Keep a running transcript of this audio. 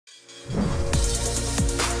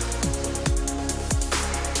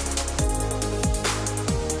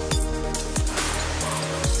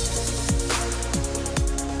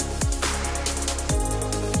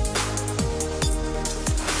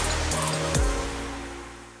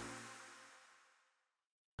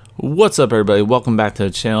What's up, everybody? Welcome back to the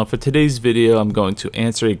channel. For today's video, I'm going to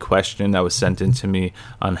answer a question that was sent in to me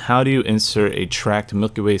on how do you insert a tracked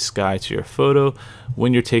Milky Way sky to your photo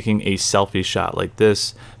when you're taking a selfie shot like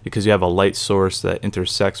this. Because you have a light source that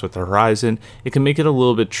intersects with the horizon, it can make it a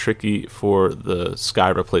little bit tricky for the sky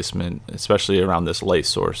replacement, especially around this light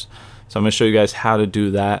source. So I'm going to show you guys how to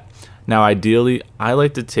do that. Now, ideally, I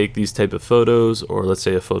like to take these type of photos, or let's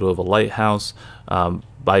say a photo of a lighthouse,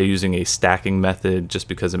 by using a stacking method, just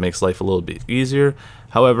because it makes life a little bit easier.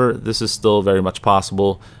 However, this is still very much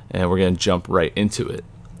possible, and we're going to jump right into it.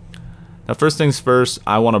 Now, first things first,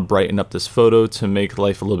 I want to brighten up this photo to make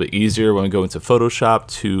life a little bit easier when we go into Photoshop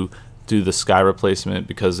to do the sky replacement,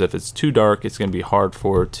 because if it's too dark, it's going to be hard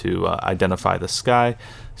for it to identify the sky.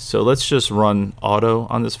 So let's just run auto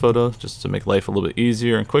on this photo just to make life a little bit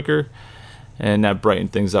easier and quicker, and that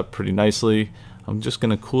brightened things up pretty nicely. I'm just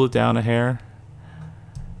going to cool it down a hair,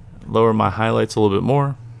 lower my highlights a little bit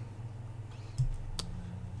more,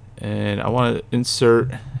 and I want to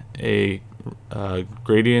insert a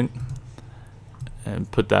gradient and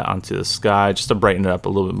put that onto the sky just to brighten it up a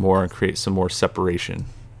little bit more and create some more separation.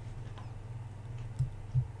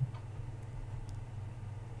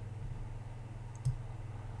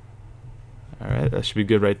 Alright, that should be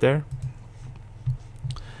good right there.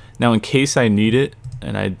 Now, in case I need it,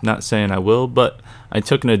 and I'm not saying I will, but I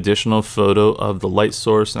took an additional photo of the light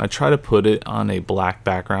source and I try to put it on a black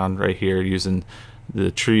background right here using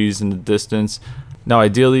the trees in the distance. Now,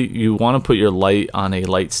 ideally, you want to put your light on a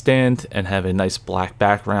light stand and have a nice black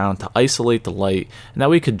background to isolate the light, and that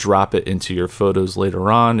way you could drop it into your photos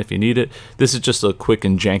later on if you need it. This is just a quick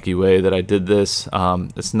and janky way that I did this.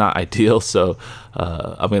 It's not ideal, so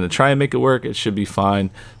I'm going to try and make it work. It should be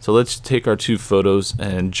fine. So let's take our two photos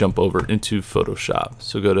and jump over into Photoshop.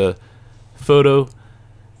 So go to Photo,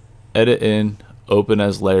 Edit in, Open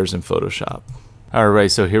as Layers in Photoshop.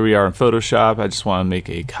 Alright, so here we are in Photoshop. I just want to make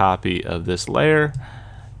a copy of this layer,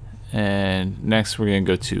 and next we're going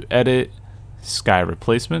to go to Edit, Sky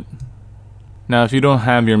Replacement. Now, if you don't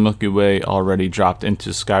have your Milky Way already dropped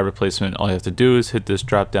into Sky Replacement, all you have to do is hit this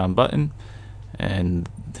drop down button and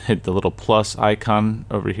hit the little plus icon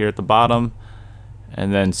over here at the bottom,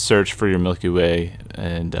 and then search for your Milky Way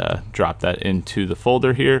and drop that into the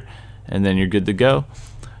folder here, and then you're good to go.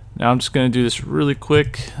 Now I'm just going to do this really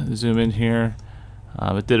quick, zoom in here.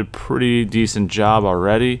 It did a pretty decent job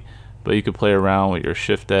already, but you could play around with your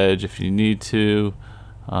shift edge if you need to,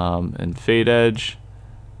 and fade edge.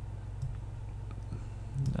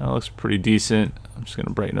 That looks pretty decent. I'm just going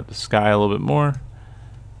to brighten up the sky a little bit more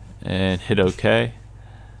and hit OK.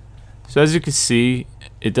 So as you can see,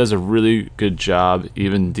 it does a really good job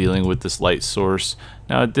even dealing with this light source.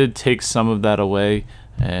 Now, it did take some of that away,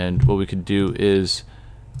 and what we could do is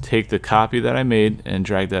take the copy that I made and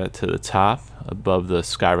drag that to the top above the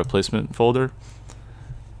sky replacement folder.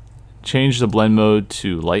 Change the blend mode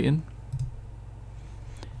to lighten.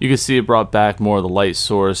 You can see it brought back more of the light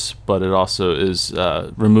source, but it also is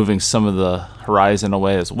removing some of the horizon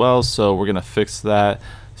away as well, so we're going to fix that.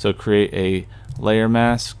 So create a layer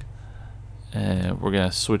mask, and we're going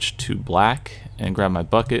to switch to black and grab my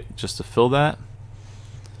bucket just to fill that.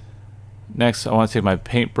 Next, I want to take my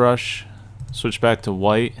paintbrush, switch back to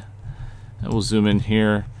white, and we'll zoom in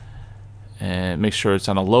here and make sure it's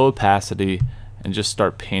on a low opacity, and just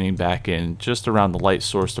start painting back in just around the light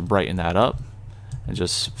source to brighten that up and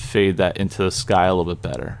just fade that into the sky a little bit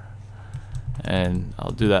better. And I'll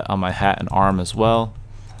do that on my hat and arm as well.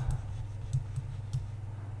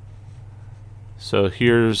 So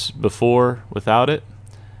here's before without it,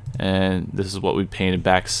 and this is what we painted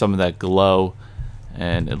back, some of that glow,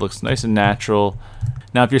 and it looks nice and natural.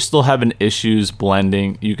 Now, if you're still having issues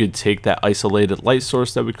blending, you could take that isolated light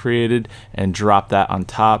source that we created and drop that on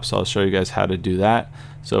top. So I'll show you guys how to do that.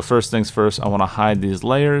 So first things first, I want to hide these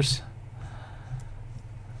layers,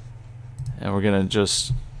 and we're going to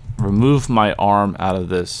just remove my arm out of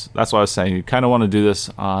this. That's what I was saying. You kind of want to do this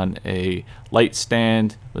on a light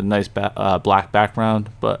stand with a nice black background,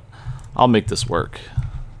 but I'll make this work.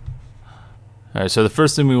 Alright, so the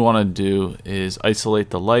first thing we want to do is isolate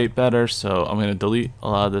the light better, so I'm going to delete a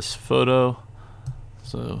lot of this photo.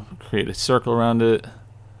 So create a circle around it,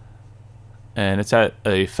 and it's at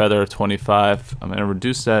a feather 25. I'm going to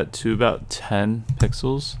reduce that to about 10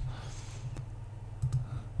 pixels.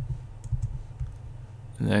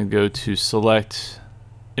 And then go to select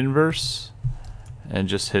inverse and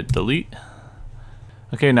just hit delete.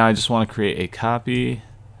 Okay, now I just want to create a copy.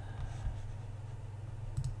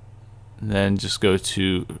 And then just go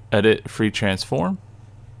to edit free transform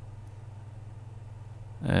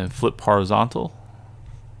and flip horizontal.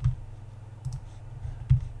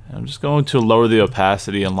 And I'm just going to lower the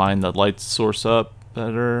opacity and line the light source up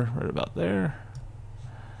better, right about there.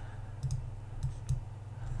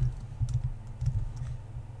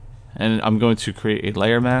 And I'm going to create a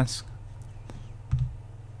layer mask.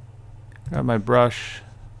 Grab my brush,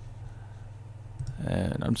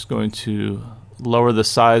 and I'm just going to lower the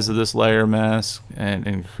size of this layer mask and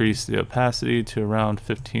increase the opacity to around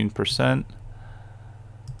 15%.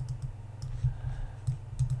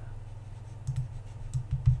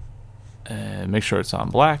 And make sure it's on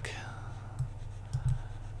black.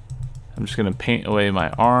 I'm just going to paint away my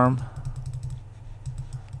arm.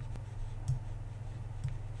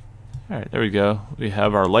 Alright, there we go. We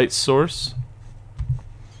have our light source.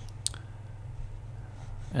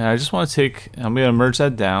 And I just want to I'm going to merge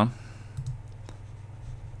that down.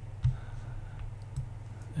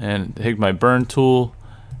 And take my burn tool.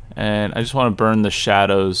 And I just want to burn the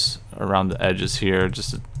shadows around the edges here,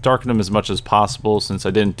 just to darken them as much as possible, since I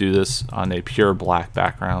didn't do this on a pure black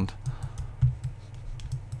background.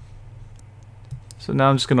 So now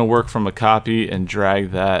I'm just going to work from a copy and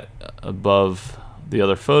drag that above the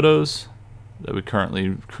other photos that we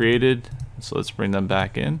currently created. So let's bring them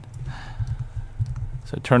back in.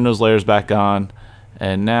 So turn those layers back on,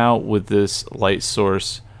 and now with this light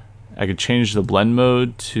source I could change the blend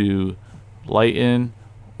mode to lighten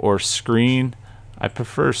or screen. I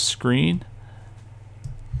prefer screen,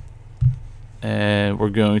 and we're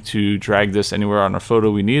going to drag this anywhere on our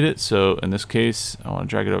photo we need it. So in this case, I want to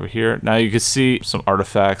drag it over here. Now you can see some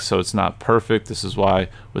artifacts, so it's not perfect. This is why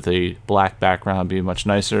with a black background be much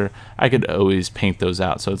nicer. I could always paint those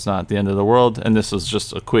out, so it's not the end of the world. And this is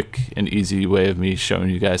just a quick and easy way of me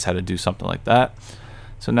showing you guys how to do something like that.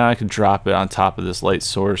 So now I can drop it on top of this light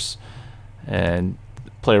source and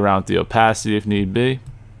play around with the opacity if need be.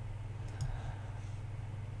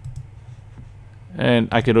 And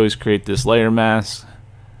I could always create this layer mask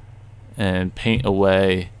and paint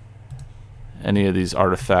away any of these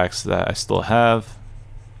artifacts that I still have.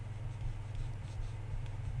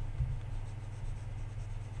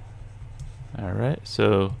 Alright,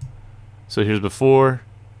 so here's before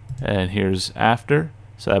and here's after.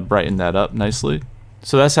 So I brightened that up nicely.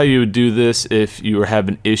 So that's how you would do this if you were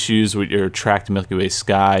having issues with your tracked Milky Way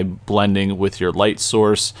sky blending with your light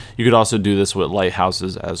source. You could also do this with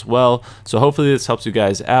lighthouses as well. So hopefully this helps you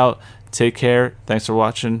guys out. Take care. Thanks for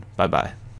watching. Bye bye.